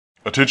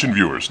Attention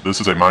viewers, this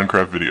is a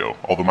Minecraft video.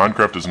 Although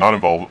Minecraft does not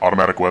involve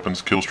automatic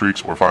weapons, kill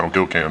streaks, or final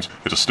kill cams,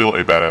 it is still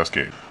a badass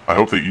game. I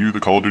hope that you,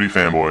 the Call of Duty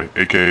fanboy,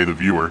 aka the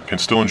viewer, can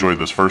still enjoy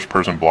this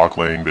first-person block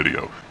laying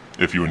video.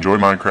 If you enjoy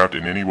Minecraft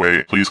in any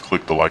way, please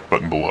click the like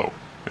button below.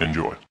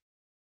 Enjoy.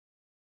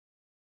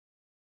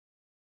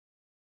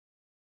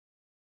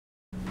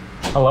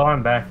 Hello,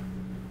 I'm back.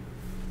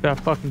 About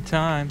fucking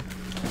time.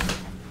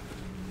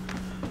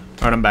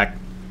 Alright, I'm back.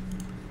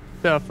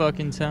 About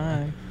fucking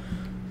time.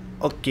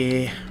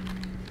 Okay.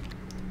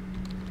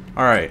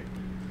 Alright.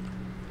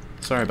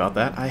 Sorry about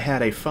that. I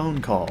had a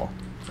phone call.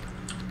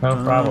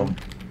 No problem.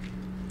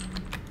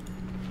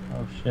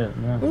 Oh shit,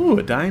 no. Ooh,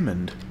 a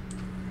diamond.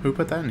 Who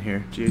put that in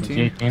here?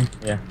 G18? G18?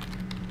 Yeah.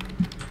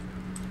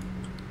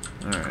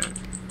 Alright.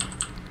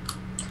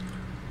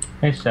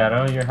 Hey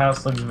Shadow, your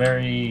house looks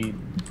very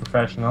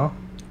professional.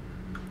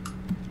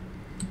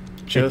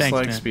 Just thanks,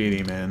 like man.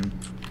 Speedy, man.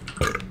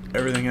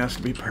 Everything has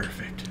to be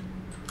perfect.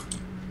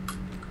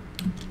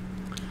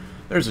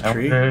 There's a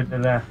tree.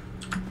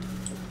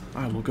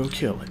 I will go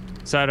kill it.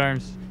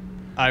 Sidearms,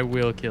 I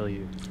will kill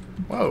you.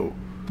 Whoa.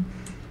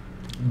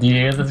 Do you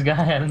hear this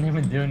guy? I didn't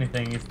even do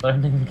anything. He's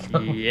threatening to kill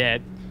me.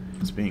 Yet.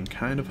 It's being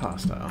kind of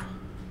hostile.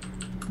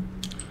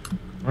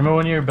 Remember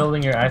when you were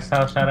building your ice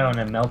house, Shadow, and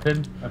it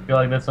melted? I feel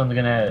like this one's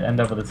gonna end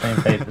up with the same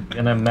fate. It's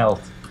gonna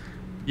melt.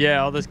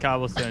 Yeah, all this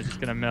cobblestone is just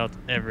gonna melt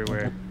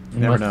everywhere. You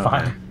never With know,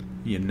 fire man.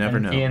 You never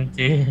and know.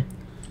 TNT.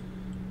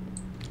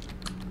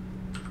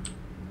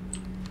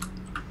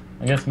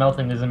 I guess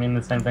melting doesn't mean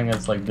the same thing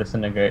as like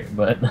disintegrate,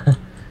 but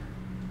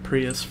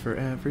Prius for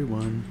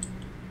everyone.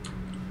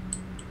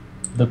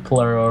 the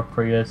plural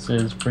Prius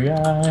is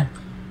Prii.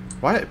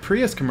 Why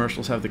Prius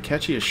commercials have the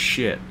catchiest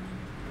shit?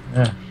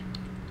 Yeah.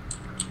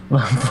 The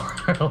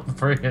plural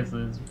Prius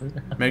is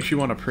Prii. Makes you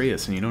want a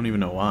Prius and you don't even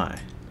know why.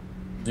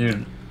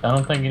 Dude, I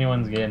don't think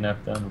anyone's gay enough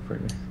to own a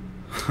Prius.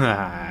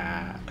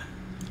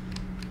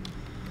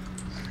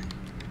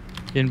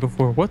 In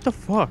before, what the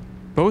fuck?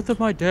 Both of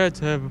my dads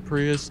have a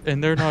Prius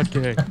and they're not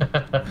gay.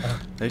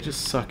 They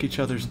just suck each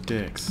other's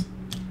dicks.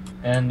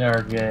 And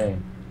they're gay.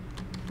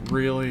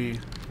 Really,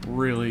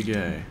 really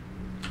gay.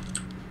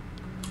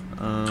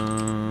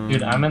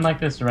 Dude, I'm in like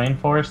this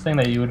rainforest thing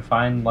that you would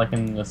find like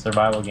in the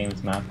survival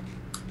games map.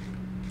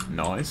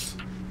 Nice.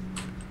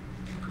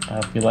 I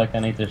feel like I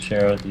need to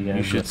share it with you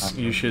guys.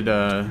 You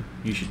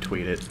should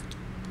tweet it.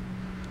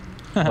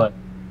 But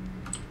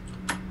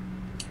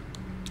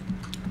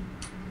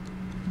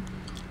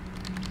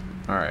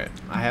Alright,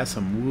 I have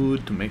some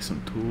wood to make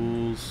some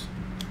tools.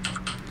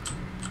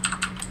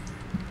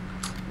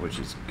 Which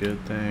is a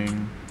good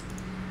thing.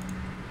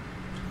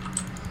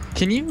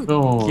 Can you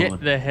Ooh. get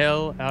the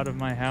hell out of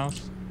my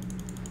house?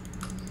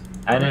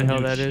 I What the didn't hell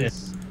do that shit.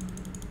 is?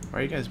 Why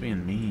are you guys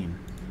being mean?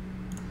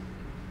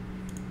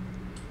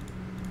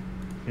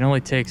 You can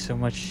only take so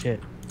much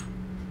shit.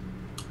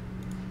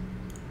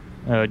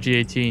 Oh,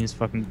 G18 is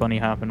fucking bunny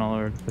hopping all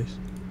over the place.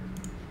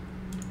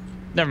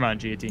 Never mind,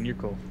 G18, you're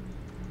cool.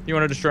 You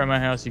want to destroy my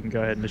house, you can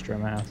go ahead and destroy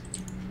my house.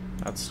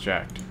 That's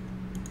jacked.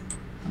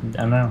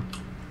 I know.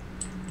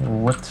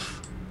 What?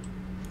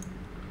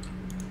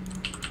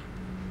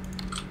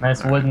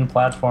 Nice wooden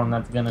platform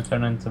that's gonna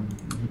turn into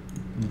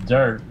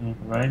dirt,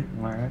 right?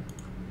 Am I right?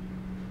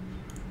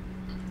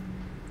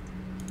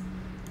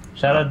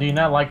 Shadow, do you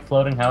not like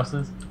floating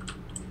houses?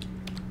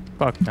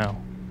 Fuck no.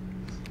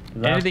 'Cause I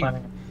was Anything,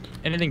 planning-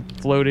 anything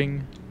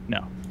floating,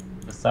 no.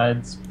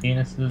 besides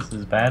penises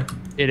is bad.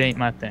 It ain't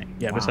my thing.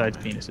 Yeah, Wow, besides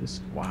man. penises.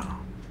 Wow.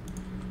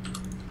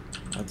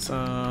 That's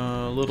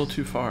a little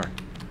too far.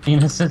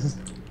 Penises.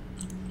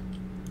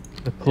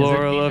 The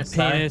plural of penis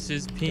side? penis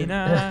is peni.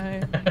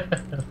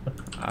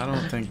 I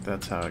don't think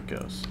that's how it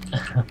goes.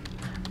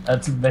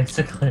 That's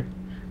basically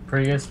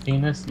Prius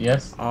penis.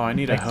 Yes. Oh, I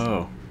need a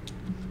hoe.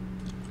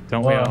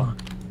 Don't we Whoa. all?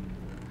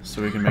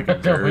 So we can make a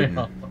Don't we garden.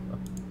 all?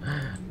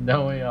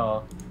 Don't we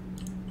all?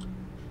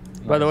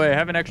 By the way, I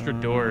have an extra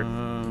door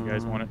if you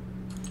guys want it.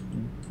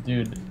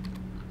 Dude,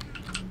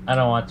 I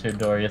don't want your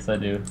door. Yes, I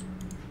do.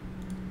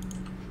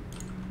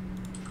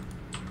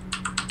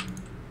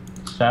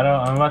 Shadow,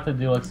 I'm about to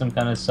do like some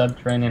kind of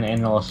subterranean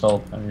anal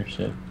assault on your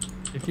shit.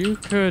 If you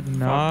could What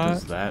not...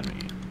 does that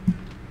mean?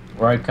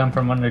 Where I come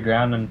from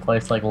underground and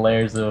place like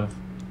layers of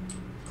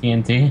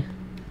TNT.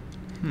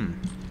 Hmm.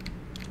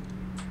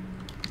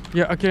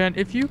 Yeah, again,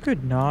 if you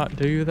could not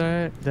do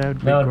that, that would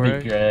be That would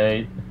great. be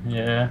great.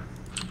 Yeah.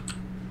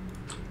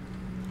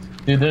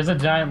 Dude, there's a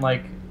giant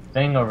like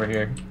thing over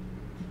here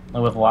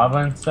with lava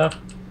and stuff.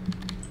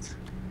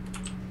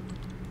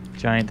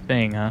 Giant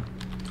thing, huh?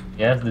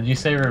 Yes. Did you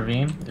say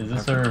ravine? Is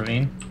this a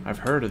ravine? I've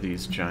heard of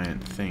these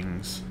giant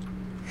things.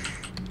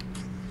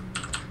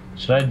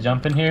 Should I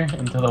jump in here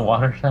into the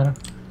water, Shadow?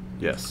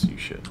 Yes, you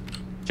should.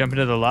 Jump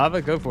into the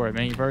lava? Go for it,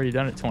 man. You've already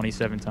done it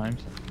 27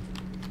 times.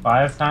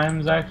 5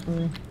 times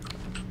actually.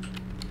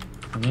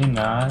 Can you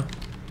not?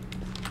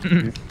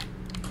 Here,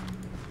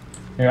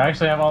 I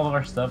actually have all of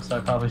our stuff, so I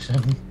probably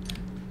shouldn't.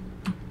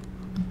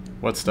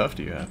 What stuff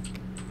do you have?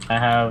 I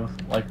have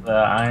like the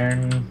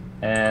iron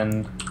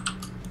and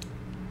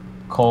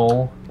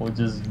coal, which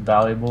is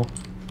valuable.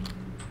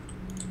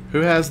 Who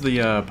has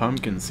the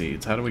pumpkin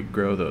seeds? How do we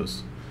grow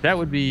those? That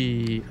would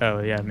be... Oh,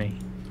 yeah, me.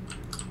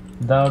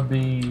 That would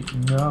be...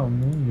 No,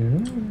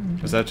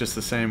 me. Is that just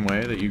the same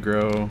way that you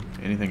grow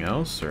anything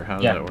else, or how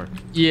does that work?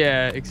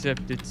 Yeah,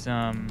 except it's,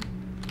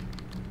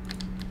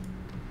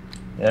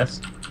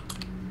 Yes?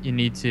 You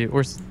need to...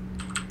 Or...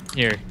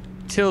 Here.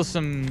 Till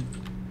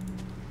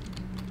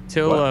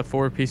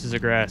 4 pieces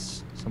of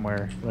grass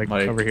somewhere. Like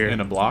over here.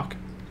 In a block?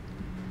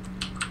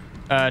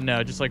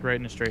 No, just like right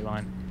in a straight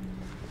line.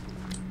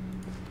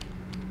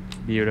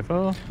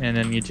 Beautiful. And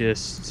then you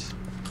just...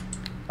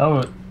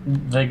 Oh,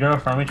 they grow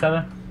from each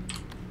other?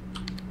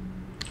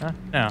 Huh?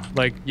 No,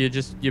 like you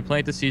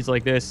plant the seeds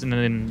like this, and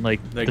then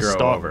like they the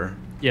grow over.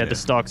 Yeah, the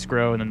stalks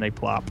grow and then they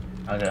plop.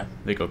 Okay.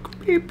 They go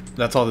beep.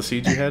 That's all the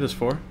seeds you had is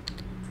for?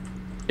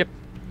 Yep.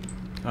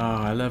 Oh,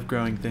 I love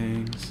growing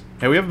things.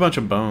 Hey, we have a bunch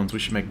of bones. We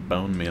should make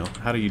bone meal.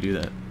 How do you do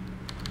that?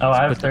 Oh,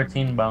 I have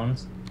 13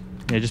 bones.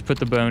 Yeah, just put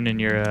the bone in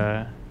your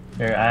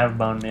Here, I have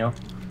bone meal.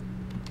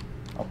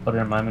 I'll put it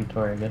in my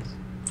inventory, I guess.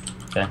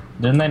 Okay.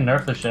 Didn't they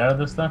nerf the shit out of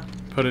this stuff?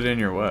 Put it in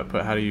your what?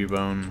 How do you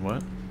bone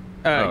what?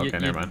 Oh, okay,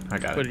 never mind. I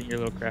got it. Put it in your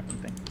little crafting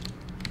thing.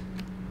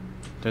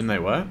 Didn't they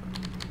what?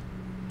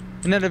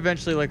 And then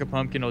eventually, like a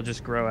pumpkin will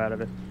just grow out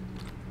of it.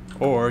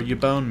 Or you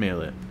bone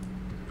meal it.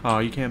 Oh,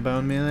 you can't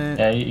bone meal it?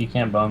 Yeah, you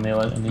can't bone meal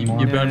it anymore.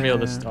 You bone meal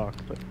the stalk,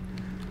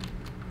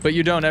 but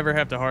you don't ever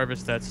have to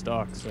harvest that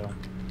stalk, so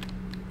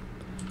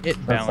it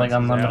balances That's like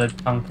unlimited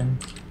out. pumpkin.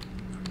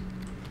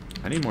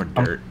 I need more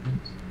dirt.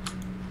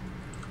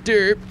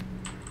 Derp.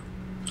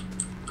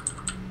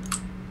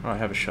 Oh, I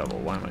have a shovel.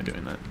 Why am I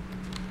doing that?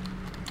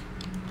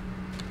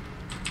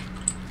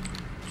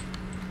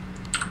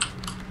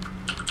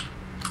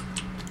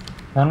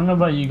 I don't know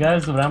about you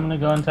guys, but I'm gonna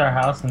go into our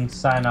house and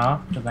sign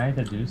off because I need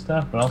to do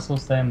stuff, but also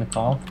stay in the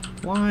call.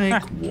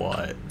 Like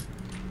what?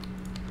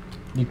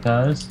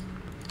 Because.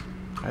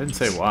 I didn't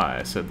say why.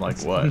 I said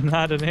like what.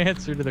 Not an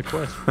answer to the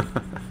question.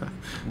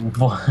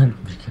 What?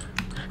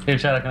 Here,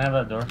 Shadow, can I have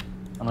that door?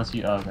 Unless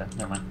you. Oh, okay.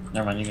 Never mind.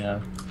 Never mind. You can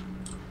have it.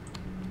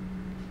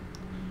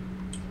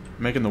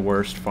 Making the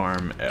worst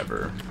farm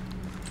ever.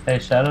 Hey,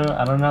 Shadow,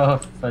 I don't know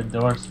if a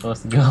door's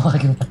supposed to go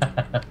like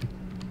that.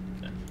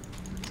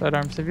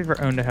 Sidearms, have you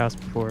ever owned a house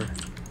before?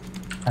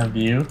 Have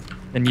you?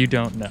 Then you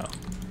don't know.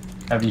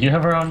 Have you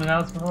ever owned an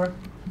house before?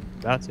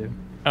 About to.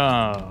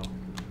 Oh.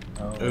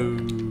 Oh.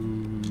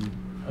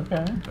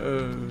 Okay.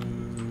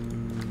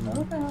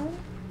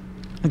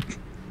 Okay.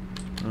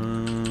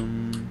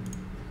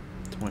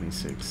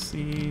 26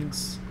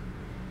 seeds.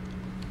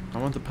 I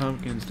want the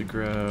pumpkins to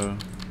grow.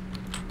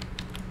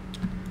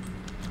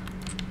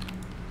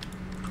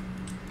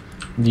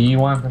 Do you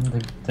want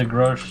them to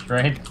grow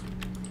straight?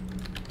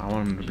 I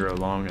want them to grow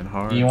long and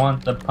hard. Do you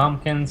want the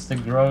pumpkins to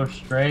grow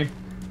straight?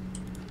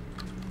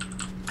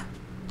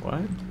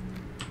 What?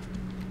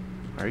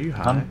 Are you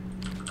high?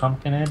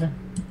 Pumpkinator?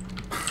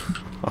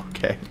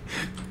 Okay.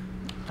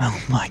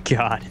 Oh my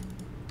god.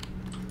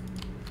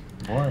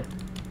 What?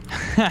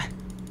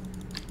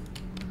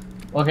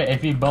 Okay,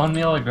 if you bone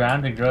meal the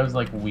ground, it grows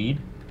like weed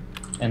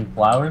and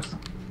flowers.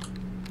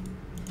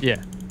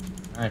 Yeah.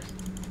 Nice.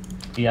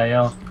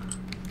 TIL.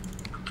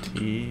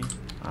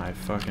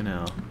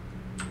 T-I-fucking-L.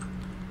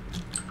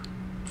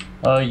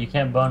 Oh, you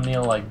can't bone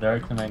meal like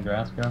dirt to make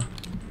grass grow?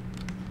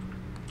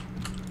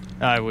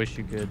 I wish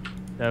you could.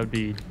 That would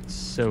be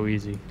so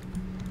easy.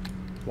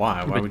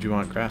 Why? Why would you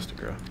want grass to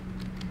grow?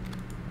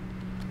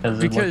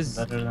 Because it looks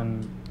better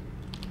than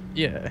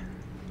Yeah.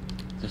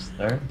 just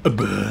dirt.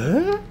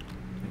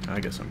 I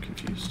guess I'm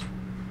confused.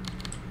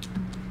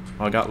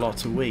 Well, I got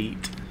lots of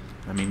wheat.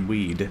 I mean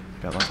weed.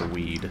 Got lots of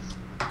weed.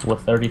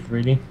 With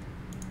 33D?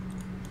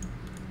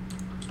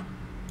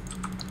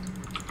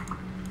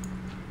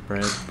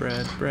 Bread,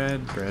 bread,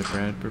 bread, bread,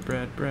 bread, bread,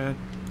 bread, bread,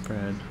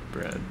 bread,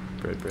 bread,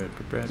 bread,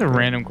 bread, bread. That's a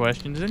random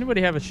question. Does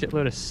anybody have a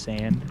shitload of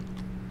sand?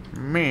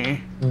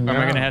 Me. Or am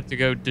I gonna have to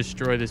go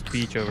destroy this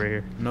beach over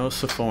here? No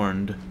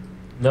sufforned.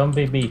 Don't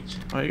be beach.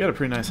 Oh, you got a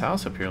pretty nice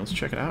house up here. Let's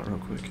check it out real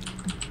quick.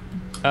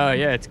 Oh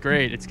yeah, it's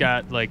great. It's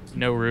got like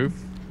no roof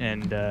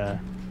and The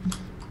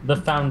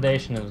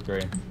foundation is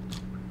great.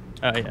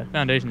 oh yeah,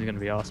 foundation's gonna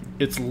be awesome.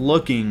 It's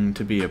looking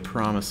to be a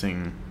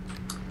promising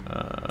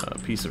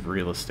piece of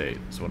real estate,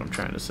 is what I'm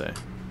trying to say.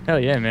 Hell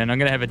yeah, man! I'm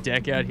gonna have a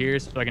deck out here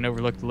so I can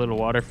overlook the little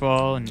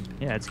waterfall, and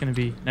yeah, it's gonna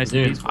be nice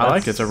Dude, and peaceful. I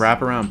like it. It's a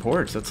wraparound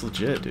porch. That's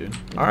legit, dude.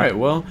 All right,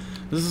 well,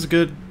 this is a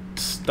good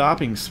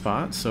stopping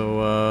spot.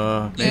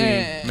 So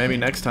maybe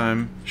next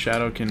time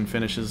Shadow can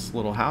finish his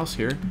little house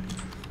here,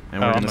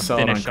 and we're gonna sell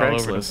it on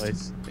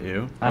Craigslist.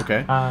 Ew.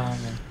 Okay. All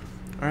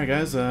right,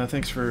 guys.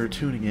 Thanks for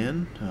tuning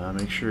in.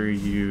 Make sure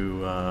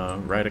you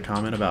write a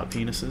comment about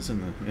penises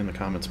in the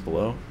comments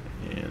below,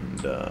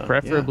 and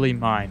Preferably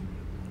mine.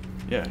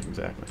 Yeah,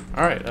 exactly.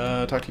 All right.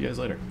 Talk to you guys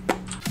later.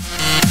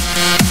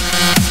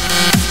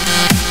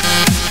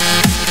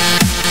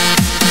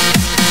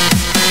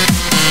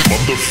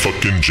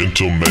 Motherfucking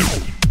gentlemen.